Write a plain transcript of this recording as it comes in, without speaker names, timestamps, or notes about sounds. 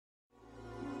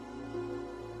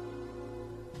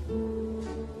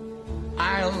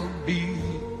I'll be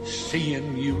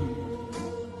seeing you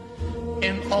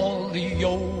in all the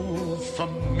old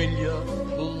familiar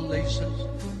places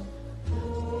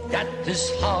that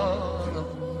this heart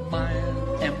of mine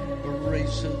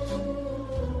embraces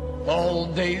all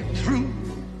day through.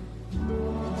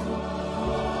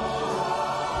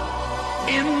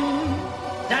 In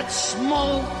that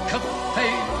small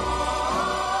cafe,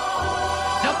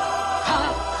 the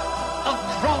park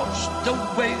across the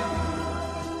way,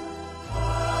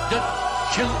 the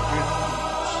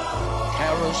children's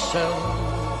carousel,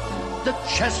 the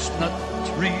chestnut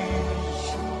trees,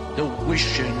 the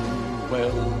wishing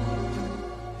well.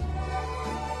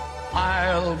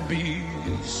 I'll be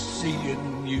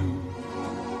seeing you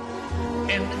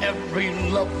in every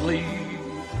lovely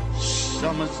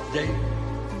summer's day,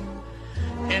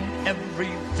 in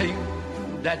everything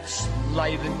that's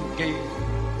light and gay.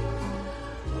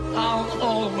 I'll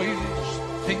always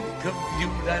think of you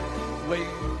that way.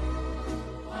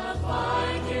 I'll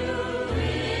find you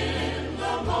in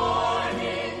the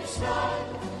morning sky,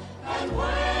 and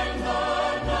when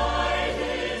the night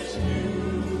is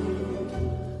new,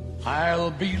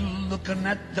 I'll be looking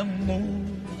at the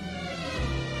moon,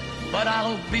 but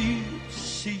I'll be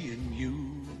seeing you.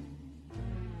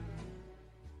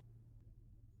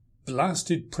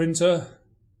 Blasted printer.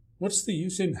 What's the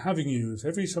use in having you if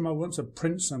every time I want to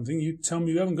print something you tell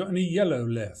me you haven't got any yellow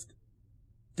left?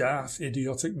 Daft,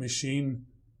 idiotic machine.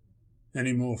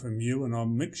 Any more from you and I'll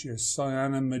mix your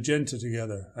cyan and magenta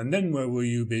together, and then where will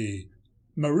you be?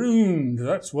 Marooned,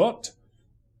 that's what.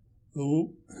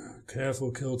 Oh,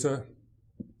 careful, Kilter.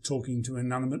 Talking to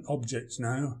inanimate objects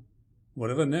now.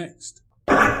 Whatever next?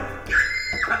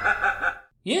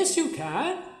 Yes, you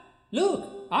can.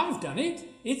 Look, I've done it.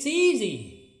 It's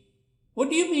easy. What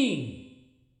do you mean?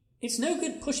 It's no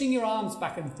good pushing your arms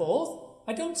back and forth.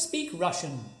 I don't speak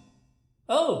Russian.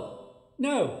 Oh,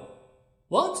 no.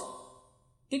 What?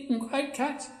 Didn't quite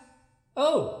catch.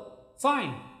 Oh,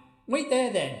 fine. Wait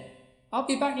there then. I'll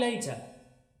be back later.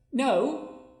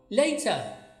 No,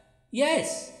 later.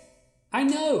 Yes, I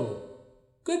know.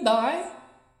 Goodbye.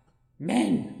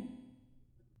 Men.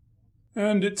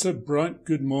 And it's a bright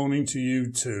good morning to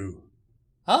you too.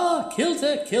 Ah,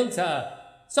 Kilter, Kilter.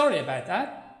 Sorry about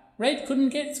that. Red couldn't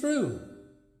get through.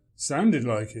 Sounded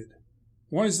like it.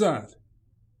 Why's that?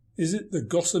 Is it the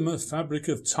gossamer fabric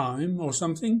of time or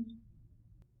something?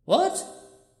 What?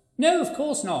 No, of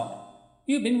course not.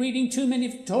 You've been reading too many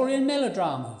Victorian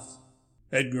melodramas.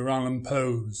 Edgar Allan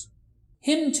Poe's.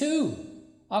 Him too.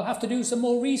 I'll have to do some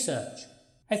more research.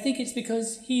 I think it's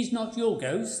because he's not your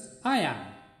ghost, I am.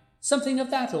 Something of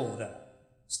that order.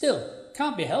 Still,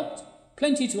 can't be helped.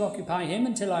 Plenty to occupy him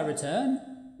until I return.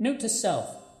 Note to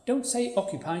self, don't say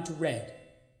occupy to Red.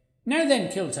 Now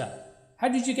then, Kilter, how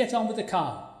did you get on with the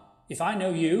car? If I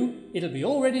know you, it'll be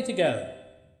all ready to go.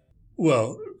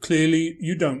 Well, clearly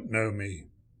you don't know me.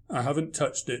 I haven't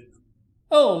touched it.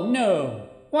 Oh, no.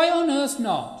 Why on earth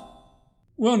not?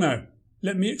 Well, now,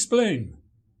 let me explain.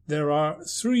 There are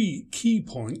 3 key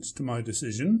points to my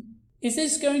decision. Is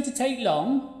this going to take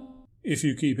long? If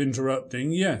you keep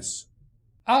interrupting, yes.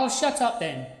 I'll shut up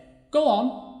then. Go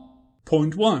on.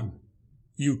 Point 1.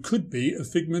 You could be a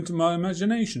figment of my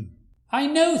imagination. I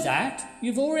know that.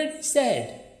 You've already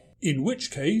said. In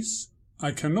which case,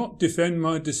 I cannot defend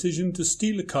my decision to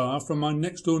steal a car from my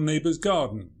next-door neighbour's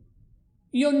garden.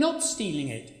 You're not stealing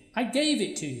it. I gave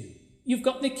it to you. You've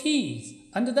got the keys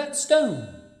under that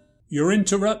stone. You're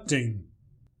interrupting.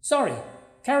 Sorry.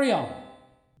 Carry on.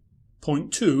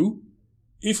 Point 2.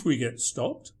 If we get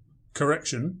stopped,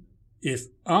 correction, if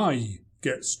I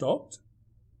get stopped,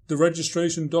 the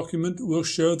registration document will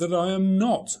show that I am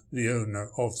not the owner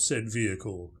of said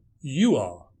vehicle. You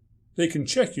are. They can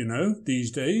check, you know,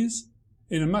 these days.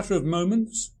 In a matter of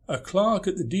moments, a clerk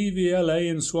at the DVLA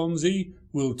in Swansea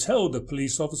will tell the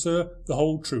police officer the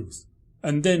whole truth.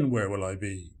 And then where will I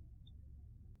be?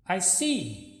 I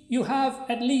see. You have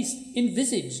at least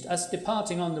envisaged us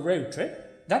departing on the road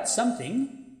trip. That's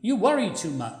something. You worry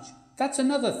too much. That's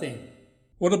another thing.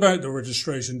 What about the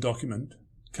registration document?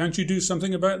 Can't you do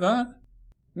something about that?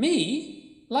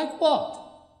 Me? Like what?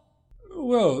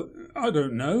 Well, I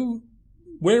don't know.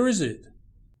 Where is it?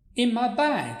 In my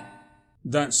bag.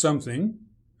 That's something.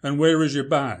 And where is your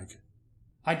bag?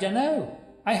 I dunno.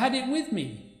 I had it with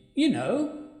me. You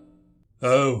know.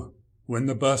 Oh, when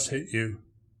the bus hit you.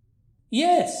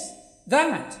 Yes,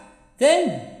 that.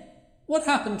 Then. What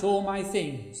happened to all my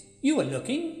things? You were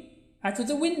looking. Out of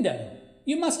the window.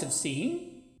 You must have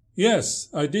seen. Yes,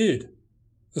 I did.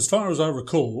 As far as I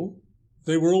recall,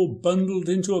 they were all bundled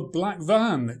into a black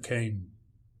van that came.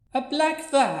 A black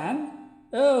van?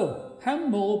 Oh, how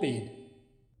morbid.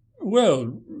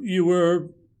 Well, you were,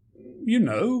 you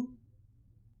know.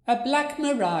 A Black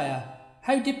Maria.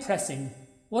 How depressing.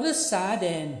 What a sad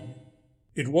end.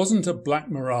 It wasn't a Black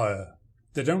Maria.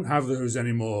 They don't have those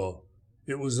anymore.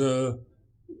 It was a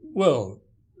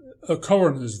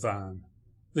coroner's van.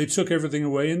 They took everything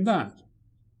away in that.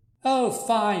 Oh,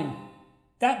 fine.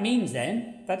 That means,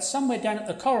 then, that somewhere down at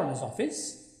the coroner's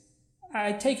office,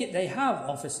 I take it they have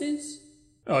offices?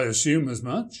 I assume as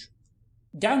much.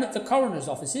 Down at the coroner's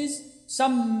offices,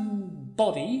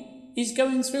 somebody is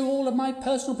going through all of my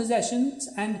personal possessions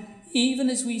and, even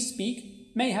as we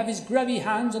speak, may have his grubby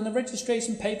hands on the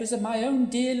registration papers of my own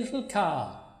dear little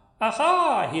car.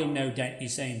 Aha, he'll no doubt be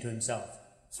saying to himself.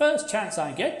 First chance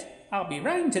I get, I'll be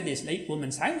round to this late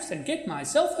woman's house and get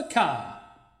myself a car.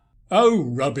 Oh,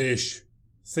 rubbish.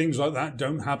 Things like that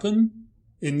don't happen.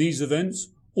 In these events,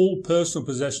 all personal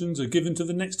possessions are given to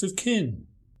the next of kin.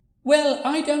 Well,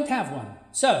 I don't have one.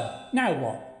 So, now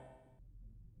what?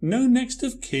 No next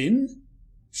of kin?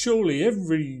 Surely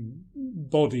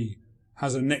everybody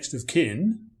has a next of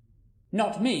kin.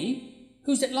 Not me.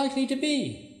 Who's it likely to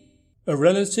be? A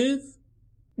relative?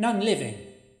 None living.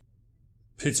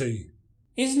 Pity.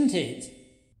 Isn't it?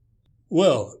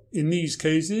 Well, in these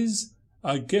cases,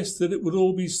 I guess that it would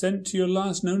all be sent to your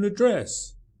last known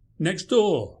address. Next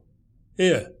door.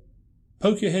 Here,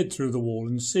 poke your head through the wall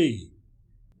and see.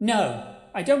 No,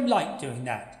 I don't like doing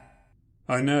that.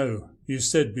 I know, you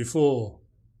said before.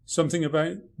 Something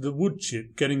about the wood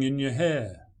chip getting in your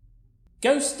hair.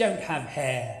 Ghosts don't have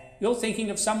hair. You're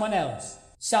thinking of someone else.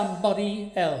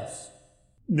 Somebody else.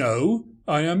 No,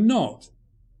 I am not.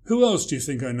 Who else do you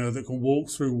think I know that can walk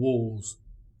through walls?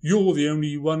 You're the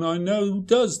only one I know who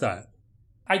does that.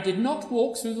 I did not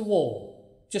walk through the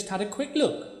wall. Just had a quick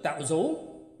look, that was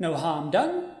all. No harm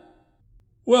done.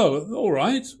 Well, all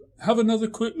right. Have another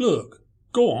quick look.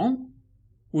 Go on.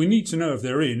 We need to know if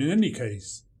they're in any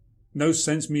case. No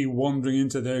sense me wandering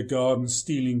into their garden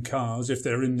stealing cars if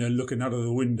they're in there looking out of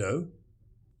the window.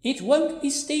 It won't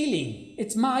be stealing.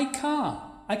 It's my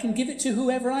car. I can give it to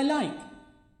whoever I like.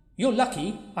 You're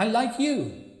lucky I like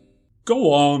you.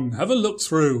 Go on, have a look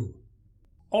through.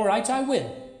 All right, I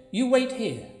will. You wait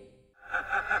here.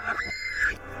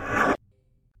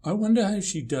 I wonder how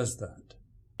she does that.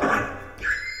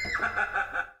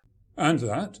 And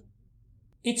that.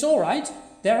 It's all right.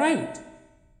 They're out.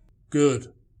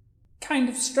 Good. Kind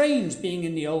of strange being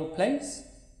in the old place.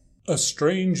 A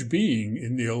strange being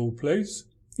in the old place?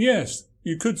 Yes,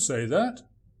 you could say that.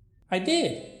 I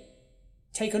did.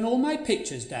 Taken all my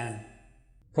pictures down.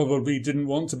 Probably didn't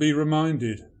want to be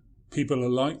reminded. People are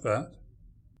like that.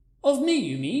 Of me,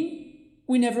 you mean?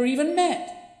 We never even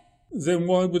met. Then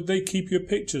why would they keep your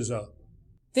pictures up?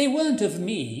 They weren't of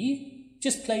me,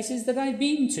 just places that I'd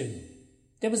been to.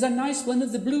 There was a nice one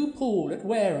of the Blue Pool at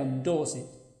Wareham, Dorset.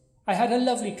 I had a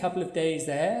lovely couple of days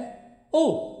there.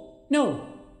 Oh, no,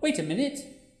 wait a minute.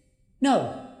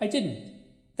 No, I didn't.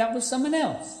 That was someone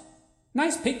else.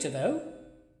 Nice picture, though.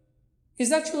 Is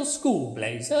that your school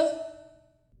blazer?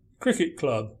 Cricket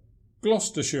club,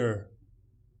 Gloucestershire.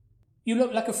 You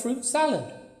look like a fruit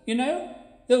salad, you know?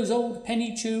 Those old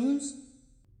penny chews.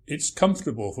 It's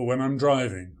comfortable for when I'm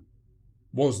driving.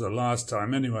 Was the last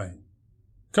time, anyway.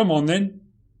 Come on, then.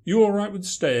 You all right with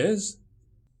stairs?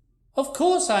 Of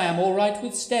course I am all right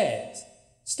with stairs.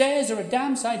 Stairs are a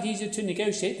damn sight easier to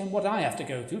negotiate than what I have to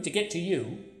go through to get to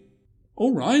you.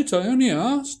 All right, I only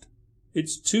asked.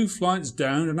 It's 2 flights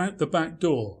down and out the back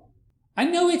door. I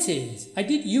know it is. I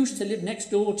did used to live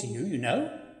next door to you, you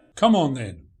know. Come on,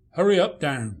 then. Hurry up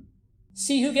down.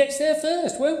 See who gets there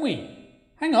first, won't we?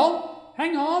 Hang on,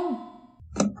 hang on.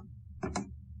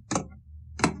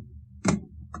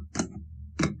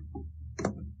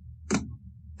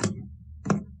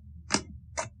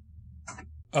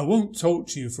 I won't talk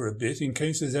to you for a bit in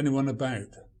case there's anyone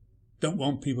about. Don't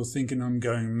want people thinking I'm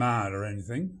going mad or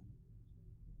anything.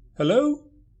 Hello?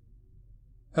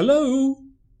 Hello?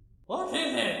 What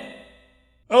is it?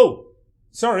 Oh,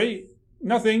 sorry,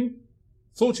 nothing.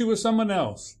 Thought you were someone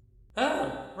else.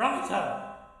 Oh,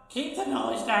 righto. Keep the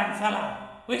noise down,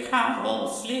 fella. We can't all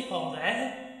sleep all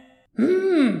there.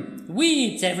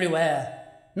 Weeds everywhere.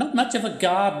 Not much of a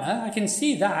gardener, I can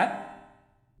see that.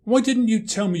 Why didn't you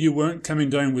tell me you weren't coming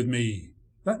down with me?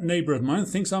 That neighbour of mine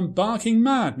thinks I'm barking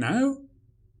mad now.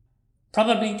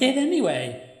 Probably did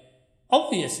anyway.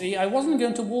 Obviously, I wasn't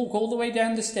going to walk all the way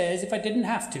down the stairs if I didn't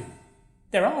have to.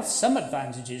 There are some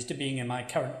advantages to being in my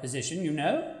current position, you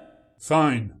know.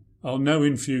 Fine. I'll know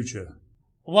in future.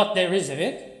 What there is of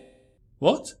it.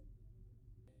 What?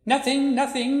 Nothing,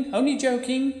 only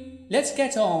joking. Let's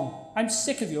get on. I'm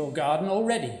sick of your garden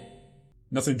already.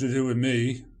 Nothing to do with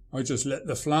me. I just let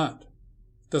the flat.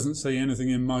 Doesn't say anything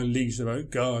in my lease about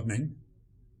gardening.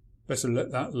 Better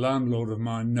let that landlord of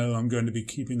mine know I'm going to be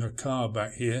keeping a car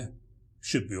back here.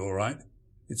 Should be all right.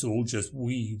 It's all just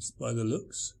weeds by the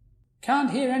looks.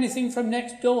 Can't hear anything from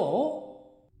next door?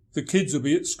 The kids will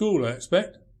be at school, I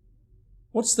expect.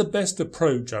 What's the best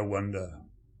approach, I wonder?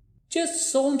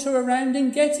 Just saunter around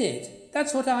and get it.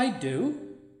 That's what I'd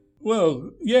do.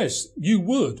 Well, yes, you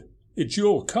would. It's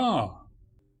your car.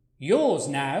 Yours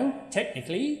now,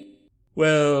 technically.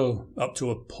 Well, up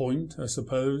to a point, I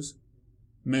suppose.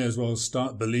 May as well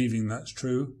start believing that's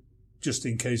true, just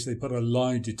in case they put a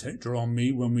lie detector on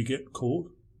me when we get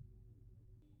caught.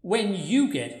 When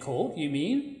you get caught, you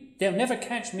mean? They'll never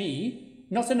catch me,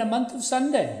 not in a month of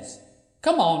Sundays.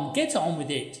 Come on, get on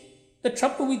with it. The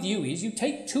trouble with you is you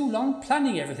take too long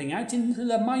planning everything out into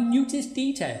the minutest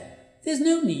detail. There's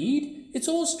no need. It's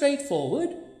all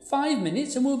straightforward. 5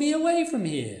 minutes and we'll be away from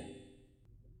here.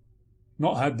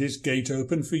 Not had this gate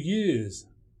open for years.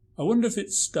 I wonder if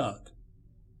it's stuck.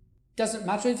 Doesn't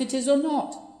matter if it is or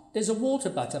not. There's a water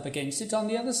butt up against it on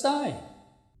the other side.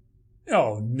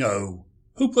 Oh, no.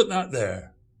 Who put that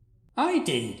there? I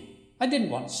did. I didn't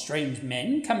want strange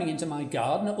men coming into my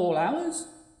garden at all hours.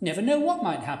 Never know what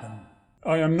might happen.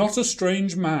 I am not a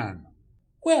strange man.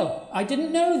 Well, I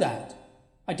didn't know that.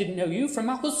 I didn't know you from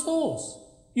apple sauce.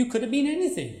 You could have been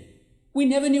anything. We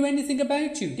never knew anything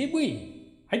about you, did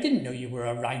we? I didn't know you were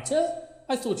a writer.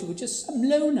 I thought you were just some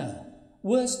loner.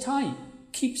 Worst type.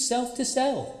 Keeps self to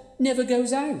self. Never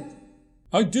goes out.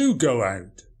 I do go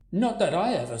out. Not that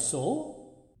I ever saw.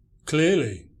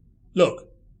 Clearly. Look,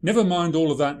 never mind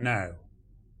all of that now.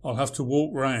 I'll have to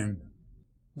walk round.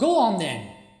 Go on then.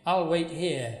 I'll wait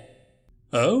here.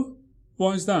 Oh?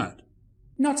 Why's that?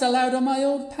 Not allowed on my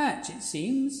old patch, it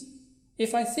seems.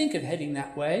 If I think of heading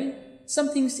that way,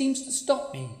 something seems to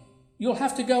stop me. You'll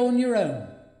have to go on your own.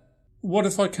 What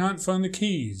if I can't find the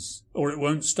keys, or it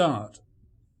won't start?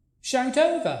 Shout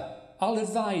over. I'll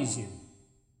advise you.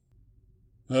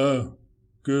 Oh,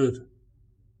 good.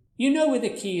 You know where the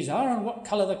keys are and what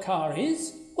colour the car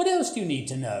is. What else do you need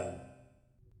to know?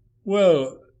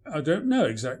 Well, I don't know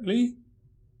exactly.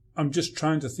 I'm just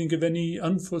trying to think of any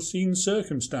unforeseen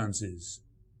circumstances.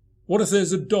 What if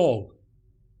there's a dog?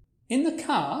 In the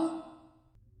car?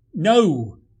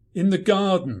 No, in the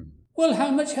garden. Well,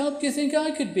 how much help do you think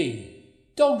I could be?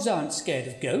 Dogs aren't scared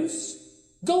of ghosts.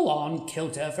 Go on,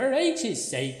 Kilter, for age's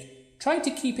sake. Try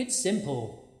to keep it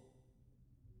simple.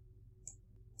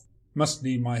 Must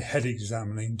need my head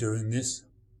examining doing this.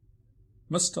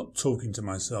 Must stop talking to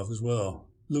myself as well.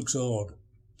 Looks odd.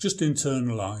 Just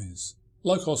internalise.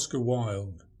 Like Oscar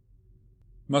Wilde.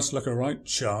 Must look a right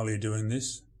Charlie doing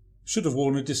this. Should have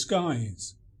worn a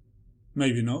disguise.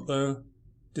 Maybe not, though.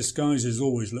 Disguises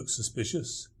always look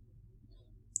suspicious.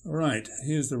 Right,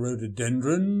 here's the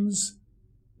rhododendrons.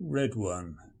 Red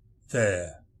one.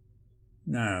 There.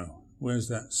 Now, where's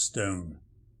that stone?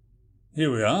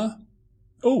 Here we are.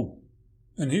 Oh,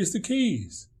 and here's the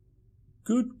keys.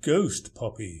 Good ghost,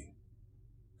 Poppy.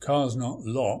 Car's not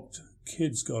locked.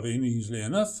 Kids got in easily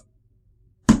enough.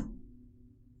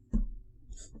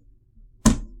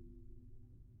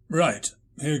 Right,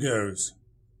 here goes.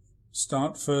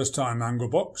 Start first time,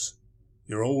 Anglebox.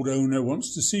 Your old owner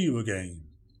wants to see you again.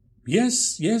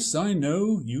 Yes, yes, I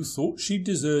know. You thought she'd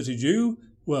deserted you.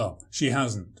 Well, she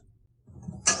hasn't.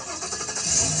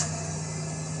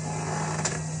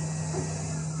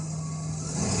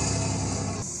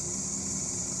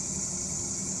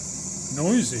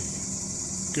 Noisy.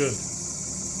 Good.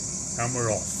 And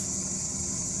we're off.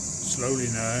 Slowly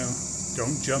now.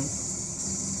 Don't jump.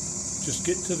 Just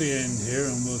get to the end here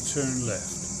and we'll turn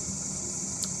left.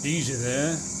 Easy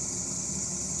there.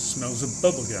 Smells of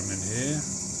bubblegum in here.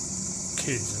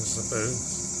 Kids, I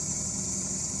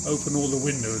suppose. Open all the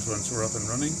windows once we're up and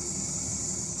running.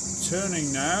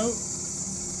 Turning now.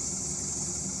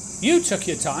 You took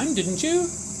your time, didn't you?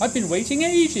 I've been waiting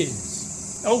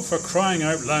ages. Oh, for crying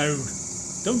out loud.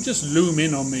 Don't just loom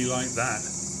in on me like that.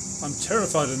 I'm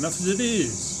terrified enough as it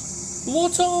is.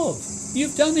 What of?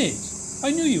 You've done it. I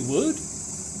knew you would.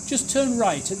 Just turn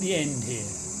right at the end here.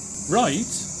 Right?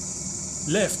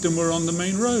 Left and we're on the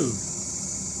main road.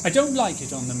 I don't like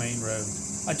it on the main road.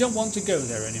 I don't want to go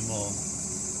there anymore.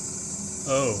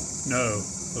 Oh, no,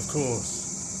 of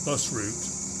course. Bus route.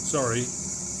 Sorry,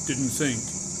 didn't think.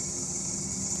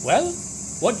 Well,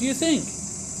 what do you think?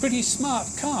 Pretty smart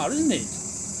car, isn't it?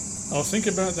 I'll think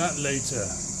about that later.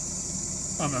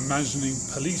 I'm imagining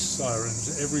police sirens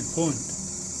at every point.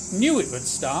 Knew it would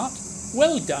start.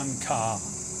 Well done, car.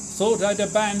 Thought I'd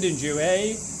abandoned you,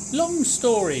 eh? Long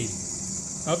story.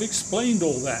 I've explained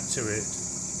all that to it.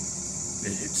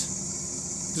 it.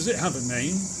 Does it have a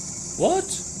name? What?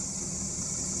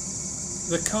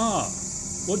 The car.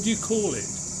 What do you call it?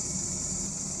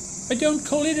 I don't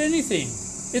call it anything.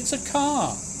 It's a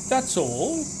car. That's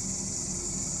all.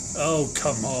 Oh,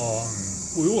 come on.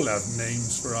 We all have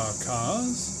names for our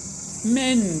cars.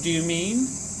 Men, do you mean?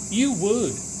 You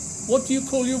would. What do you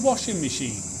call your washing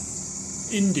machine?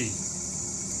 Indy.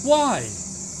 Why?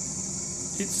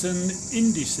 It's an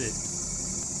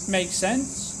Indesit. Makes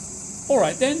sense. All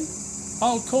right then.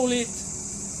 I'll call it...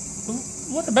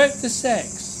 What about the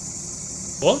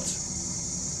sex? What?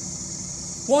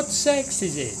 What sex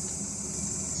is it?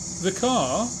 The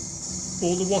car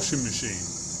or the washing machine?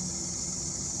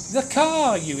 The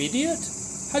car, you idiot.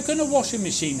 How can a washing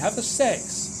machine have a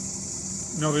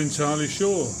sex? Not entirely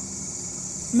sure.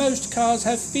 Most cars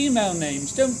have female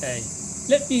names, don't they?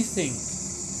 Let me think.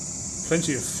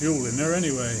 Plenty of fuel in there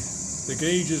anyway. The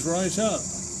gauge is right up.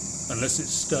 Unless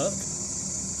it's stuck.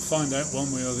 Find out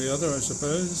one way or the other, I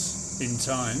suppose. In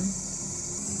time.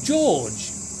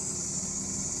 George.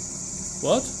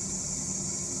 What?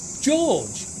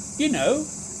 George. You know,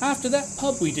 after that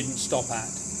pub we didn't stop at.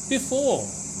 Before.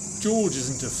 George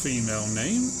isn't a female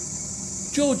name.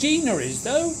 Georgina is,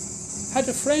 though. Had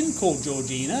a friend called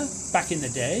Georgina back in the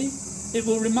day. It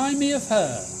will remind me of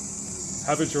her.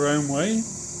 Have it your own way.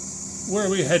 Where are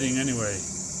we heading anyway?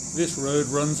 This road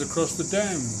runs across the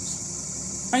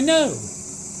downs. I know.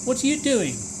 What are you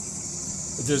doing?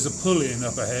 There's a pulley in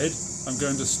up ahead. I'm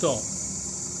going to stop.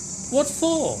 What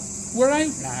for? We're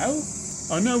out now.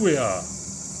 I know we are.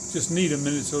 Just need a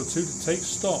minute or two to take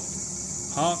stock.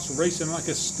 Heart's racing like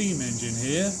a steam engine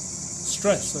here.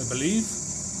 Stress, I believe.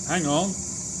 Hang on.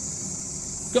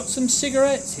 Got some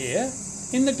cigarettes here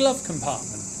in the glove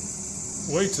compartment.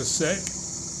 Wait a sec.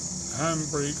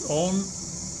 Handbrake on.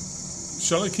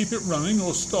 Shall I keep it running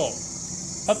or stop?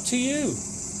 Up to you.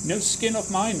 No skin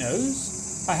off my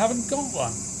nose. I haven't got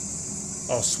one.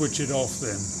 I'll switch it off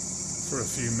then, for a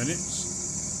few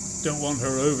minutes. Don't want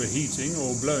her overheating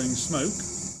or blowing smoke.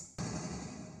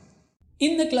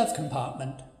 In the glove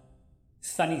compartment.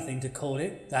 Funny thing to call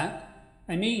it, that.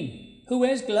 I mean, who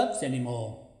wears gloves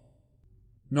anymore?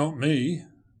 Not me.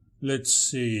 Let's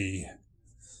see.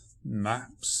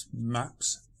 Maps.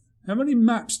 How many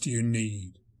maps do you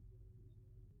need?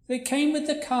 They came with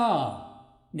the car.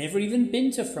 Never even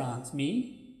been to France,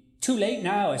 me. Too late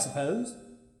now, I suppose.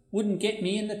 Wouldn't get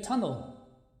me in the tunnel.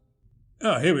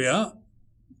 Ah, here we are.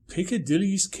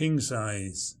 Piccadilly's king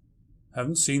size.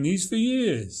 Haven't seen these for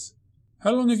years.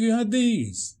 How long have you had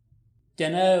these?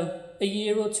 Dunno, a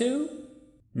year or two?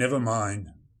 Never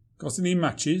mind. Got any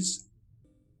matches?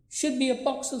 Should be a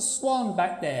box of Swan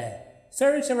back there.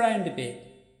 Ferret around a bit.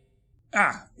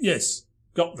 Ah, yes,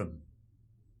 got them.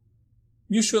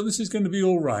 You sure this is going to be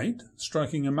all right,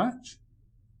 striking a match?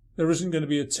 There isn't going to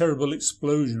be a terrible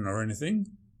explosion or anything?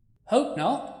 Hope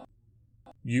not.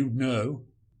 You know.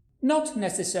 Not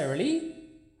necessarily.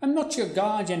 I'm not your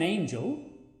guardian angel.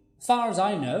 Far as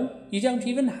I know, you don't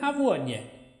even have one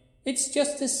yet. It's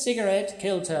just a cigarette,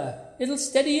 Kilter. It'll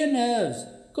steady your nerves.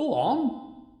 Go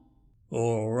on.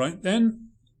 All right then.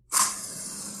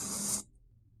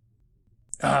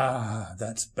 Ah,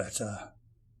 that's better.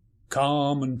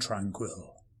 Calm and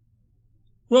tranquil.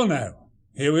 Well now,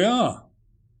 here we are.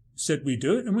 Said we'd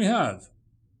do it, and we have.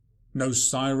 No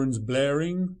sirens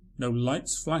blaring, no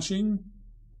lights flashing.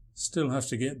 Still have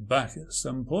to get back at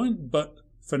some point, but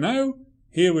for now,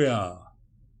 here we are.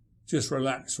 Just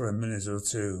relax for a minute or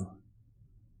two.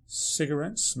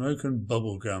 Cigarette smoke and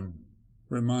bubble gum.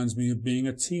 Reminds me of being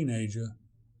a teenager.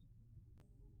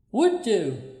 Would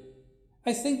do.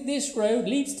 I think this road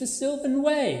leads to Sylvan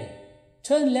Way.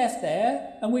 Turn left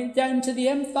there and we're down to the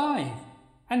M5.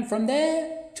 And from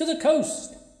there to the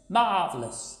coast.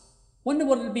 Marvellous. Wonder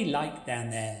what it'll be like down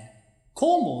there.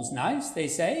 Cornwall's nice, they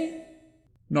say.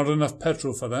 Not enough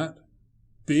petrol for that.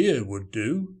 Beer would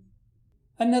do.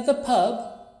 Another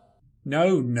pub?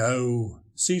 No.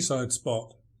 Seaside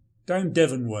spot. Down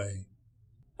Devon way.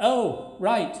 Oh,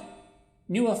 right.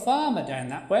 Knew a farmer down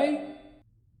that way.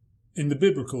 In the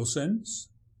biblical sense?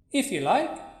 If you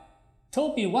like.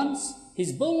 Told me once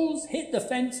his bulls hit the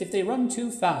fence if they run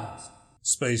too fast.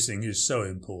 Spacing is so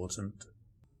important.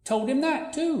 Told him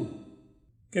that too.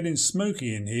 Getting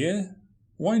smoky in here.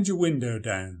 Wind your window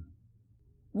down.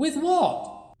 With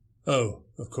what? Oh,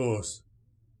 of course.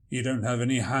 You don't have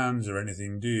any hands or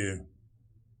anything, do you?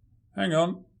 Hang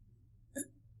on.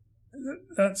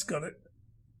 That's got it.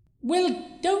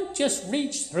 Well, don't just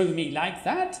reach through me like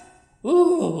that.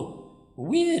 Ooh,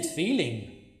 weird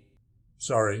feeling.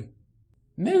 Sorry.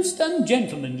 Most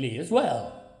ungentlemanly as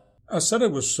well. I said I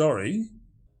was sorry.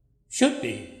 Should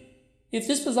be. If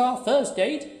this was our first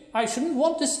date, I shouldn't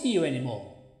want to see you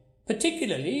anymore,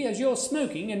 particularly as you're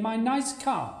smoking in my nice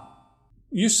car.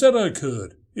 You said I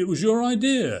could. It was your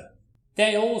idea.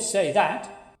 They all say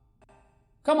that.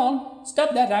 Come on,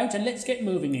 stub that out and let's get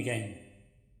moving again.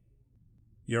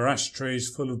 Your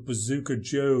ashtray's full of Bazooka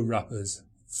Joe wrappers.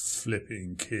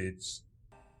 Flipping kids.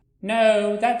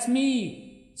 No, that's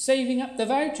me, saving up the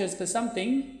vouchers for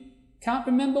something. Can't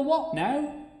remember what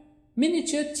now.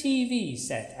 Miniature TV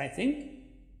set, I think.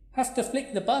 Have to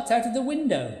flick the butt out of the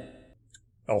window.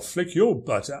 I'll flick your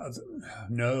butt out.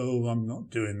 No, I'm not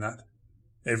doing that.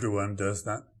 Everyone does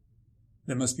that.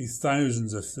 There must be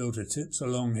thousands of filter tips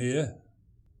along here.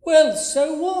 Well,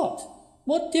 so what?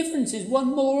 What difference is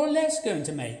one more or less going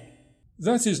to make?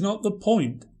 That is not the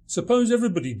point. Suppose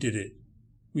everybody did it.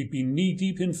 We'd be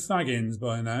knee-deep in fag-ends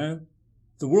by now.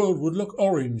 The world would look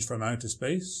orange from outer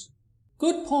space.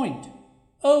 Good point.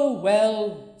 Oh,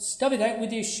 well, stub it out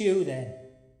with your shoe then.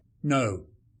 No,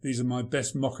 these are my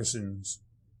best moccasins.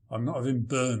 I'm not having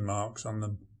burn marks on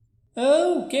them.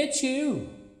 Oh, get you.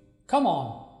 Come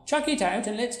on, chuck it out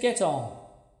and let's get on.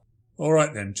 All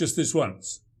right then, just this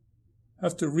once.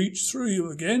 Have to reach through you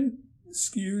again?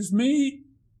 Excuse me?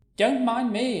 Don't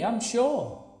mind me, I'm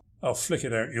sure. I'll flick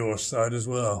it out your side as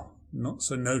well. Not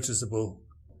so noticeable.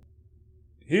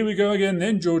 Here we go again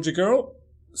then, Georgia girl.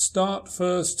 Start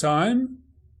first time.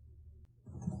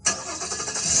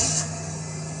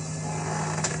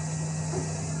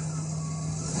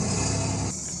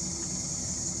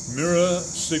 Mirror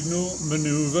signal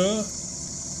maneuver.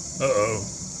 Uh-oh.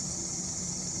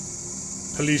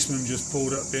 Policeman just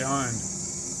pulled up behind.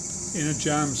 In a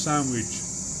jam sandwich.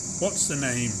 What's the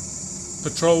name?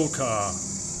 Patrol car.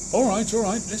 All right,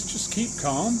 let's just keep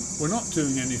calm. We're not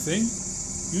doing anything.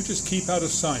 You just keep out of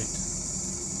sight.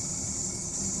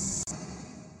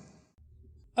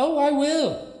 Oh, I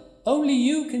will. Only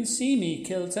you can see me,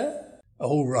 Kilter.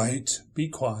 All right, be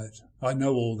quiet. I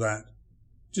know all that.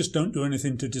 Just don't do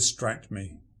anything to distract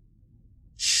me.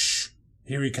 Shh!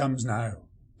 Here he comes now.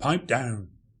 Pipe down.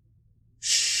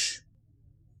 Shh!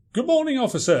 Good morning,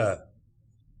 officer.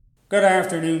 Good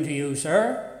afternoon to you,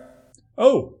 sir.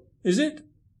 Oh, is it?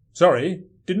 Sorry,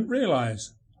 didn't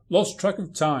realise. Lost track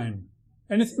of time.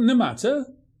 Anything the matter?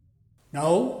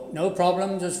 No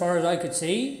problems as far as I could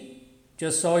see.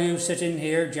 Just saw you sitting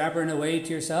here jabbering away to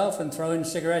yourself and throwing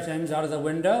cigarette ends out of the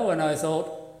window, and I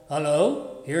thought,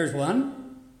 hello, here's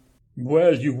one.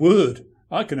 Well, you would.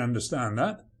 I can understand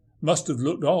that. Must have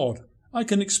looked odd. I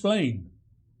can explain.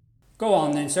 Go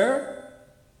on then, sir.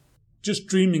 Just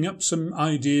dreaming up some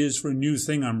ideas for a new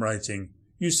thing I'm writing.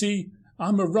 You see,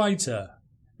 I'm a writer.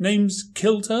 Name's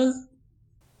Kilter.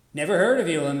 Never heard of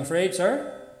you, I'm afraid,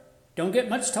 sir. Don't get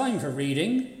much time for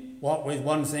reading. What with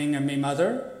one thing and me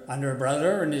mother, and her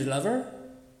brother and his lover.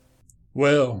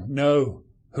 Well, no.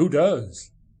 Who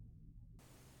does?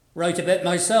 Write a bit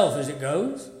myself as it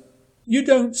goes. You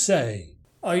don't say.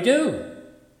 I do.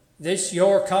 This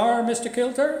your car, Mr.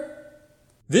 Kilter?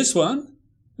 This one?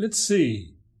 Let's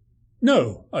see.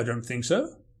 No, I don't think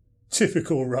so.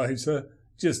 Typical writer.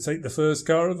 Just take the first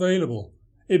car available.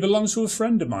 It belongs to a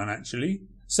friend of mine, actually.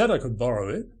 Said I could borrow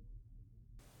it.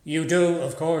 You do,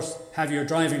 of course, have your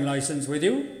driving licence with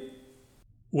you?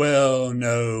 Well,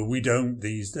 no, we don't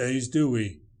these days, do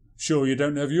we? Sure you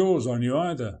don't have yours on you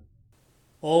either.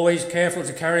 Always careful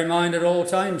to carry mine at all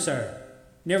times, sir.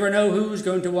 Never know who's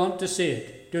going to want to see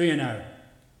it, do you now?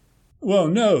 Well,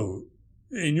 no.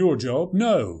 In your job,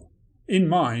 no. In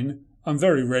mine, I'm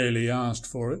very rarely asked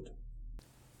for it.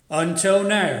 Until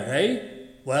now, eh?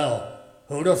 Well,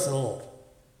 who'd have thought?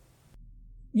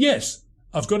 Yes,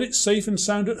 I've got it safe and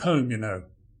sound at home, you know.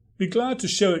 Be glad to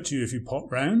show it to you if you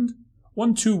pop round.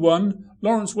 121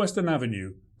 Lawrence Weston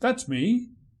Avenue. That's me.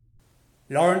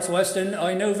 Lawrence Weston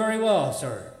I know very well,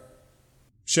 sir.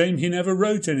 Shame he never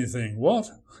wrote anything, what?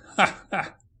 Ha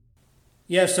ha!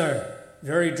 Yes, sir.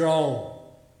 Very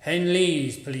droll.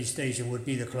 Henleaze police station would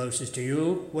be the closest to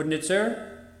you, wouldn't it,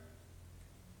 sir?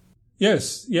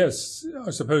 Yes,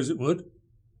 I suppose it would.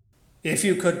 If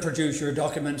you could produce your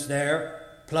documents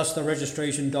there, plus the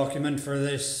registration document for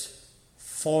this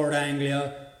Ford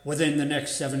Anglia within the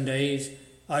next 7 days,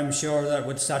 I'm sure that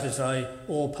would satisfy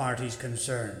all parties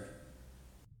concerned.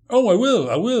 Oh, I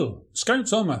will.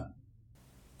 Scout's honour.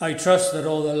 I trust that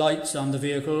all the lights on the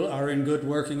vehicle are in good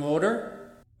working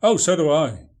order? Oh, so do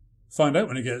I. Find out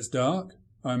when it gets dark,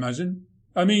 I imagine.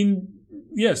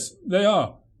 Yes, they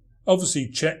are. Obviously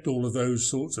checked all of those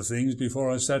sorts of things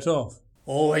before I set off.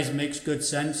 Always makes good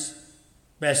sense.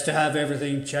 Best to have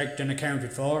everything checked and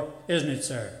accounted for, isn't it,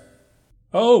 sir?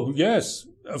 Oh, yes,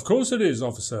 of course it is,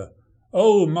 officer.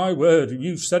 Oh, my word,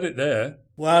 you've said it there.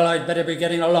 Well, I'd better be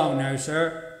getting along now,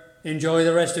 sir. Enjoy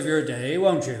the rest of your day,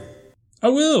 won't you? I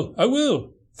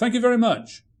will. Thank you very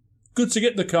much. Good to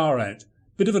get the car out.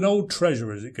 Bit of an old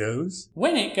treasure as it goes.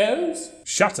 When it goes.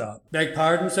 Shut up. Beg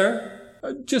pardon, sir?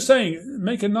 Just saying,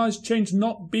 make a nice change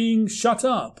not being shut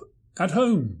up. At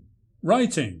home.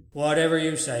 Writing. Whatever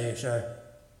you say, sir.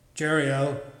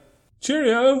 Cheerio.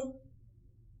 Cheerio.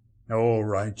 All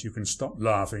right, you can stop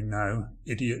laughing now,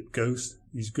 idiot ghost.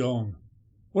 He's gone.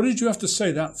 What did you have to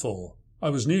say that for? I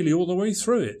was nearly all the way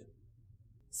through it.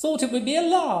 Thought it would be a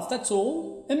laugh, that's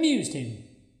all. Amused him.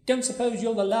 Don't suppose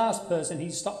you're the last person he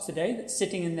stopped today that's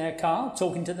sitting in their car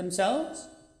talking to themselves?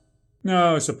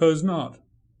 No, I suppose not.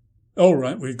 All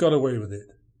right, we've got away with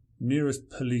it. Nearest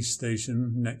police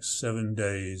station next 7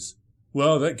 days.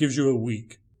 Well, that gives you a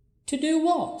week. To do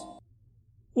what?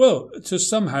 Well, to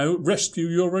somehow rescue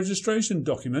your registration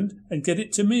document and get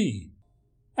it to me.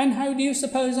 And how do you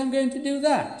suppose I'm going to do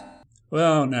that?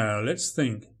 Well, now, let's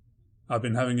think. I've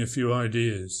been having a few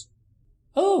ideas.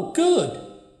 Oh, good.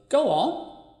 Go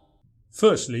on.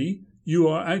 Firstly, you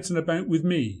are out and about with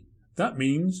me. That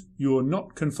means you are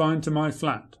not confined to my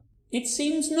flat. It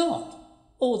seems not,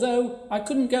 although I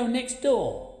couldn't go next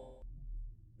door.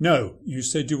 No, you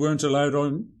said you weren't allowed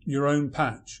on your own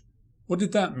patch. What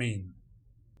did that mean?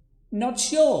 Not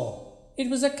sure. It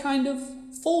was a kind of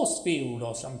force field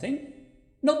or something.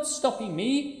 Not stopping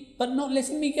me, but not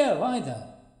letting me go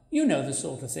either. You know the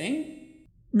sort of thing.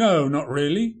 No, not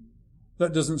really.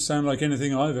 That doesn't sound like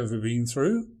anything I've ever been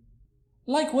through.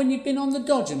 Like when you've been on the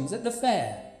dodgems at the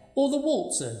fair, or the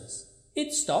waltzers.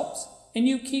 It stops, and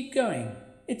you keep going.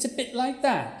 It's a bit like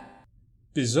that.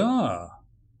 Bizarre.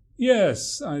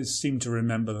 Yes, I seem to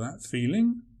remember that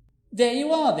feeling. There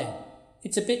you are then.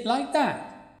 It's a bit like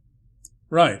that.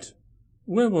 Right.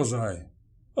 Where was I?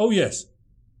 Oh, yes.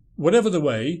 Whatever the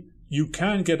way, you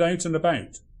can get out and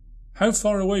about. How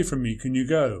far away from me can you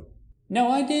go?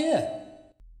 No idea.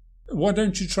 Why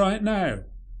don't you try it now?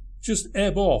 Just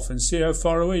ebb off and see how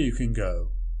far away you can go.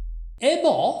 Ebb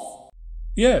off?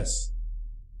 Yes.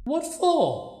 What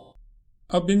for?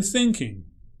 I've been thinking.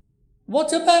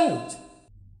 What about?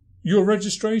 Your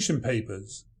registration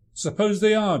papers. Suppose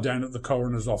they are down at the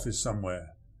coroner's office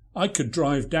somewhere. I could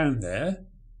drive down there.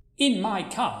 In my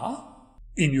car?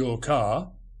 In your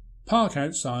car. Park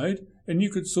outside and you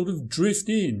could sort of drift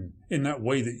in that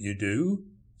way that you do.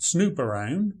 Snoop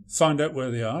around, find out where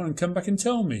they are and come back and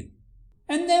tell me.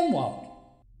 And then what?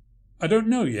 I don't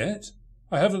know yet.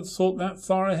 I haven't thought that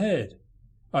far ahead.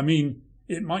 I mean,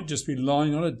 it might just be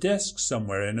lying on a desk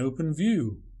somewhere in open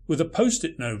view, with a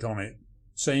post-it note on it,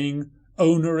 saying,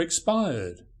 owner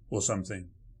expired, or something.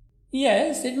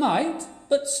 Yes, it might,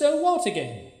 but so what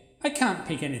again? I can't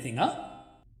pick anything up.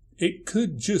 It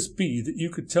could just be that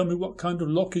you could tell me what kind of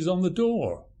lock is on the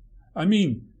door. I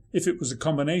mean, if it was a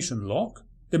combination lock,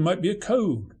 there might be a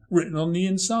code written on the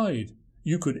inside.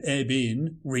 You could ebb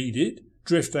in, read it,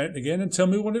 drift out again and tell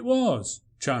me what it was,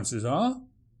 chances are.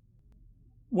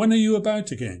 When are you about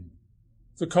again?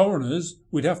 The coroner's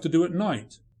we'd have to do at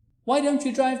night. Why don't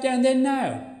you drive down there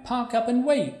now? Park up and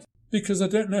wait. Because I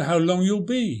don't know how long you'll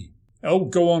be. Oh,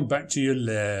 go on back to your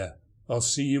lair. I'll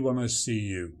see you when I see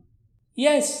you.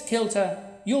 Yes, Kilter,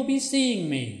 you'll be seeing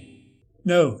me.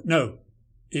 No,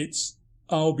 it's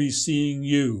I'll be seeing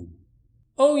you.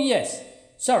 Oh, yes,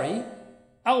 sorry,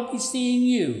 I'll be seeing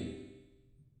you.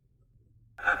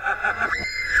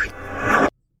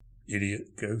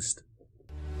 Idiot ghost.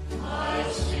 I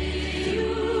see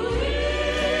you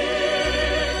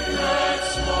in that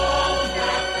small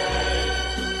cafe,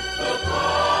 the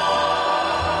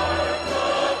park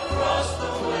across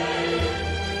the way,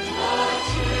 the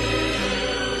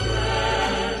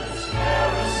children's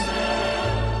carousel,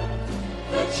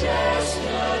 the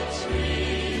chestnut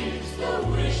trees, the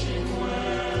wishing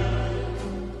well.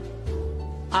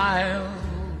 I'll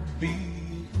be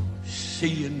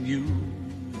seeing you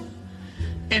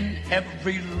in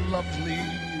every lovely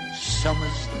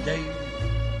summer's day,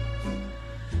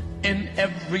 in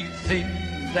everything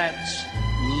that's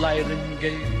light and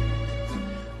gay.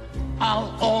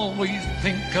 I'll always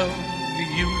think of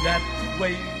you that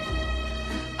way.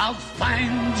 I'll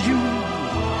find you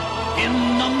in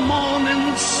the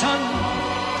morning sun,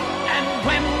 and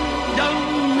when the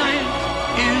night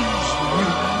is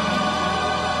new,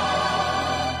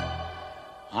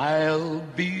 I'll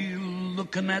be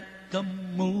looking at the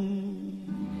moon,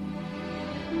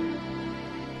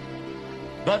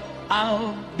 but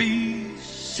I'll be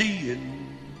seeing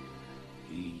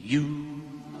you.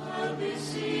 I'll be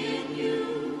seeing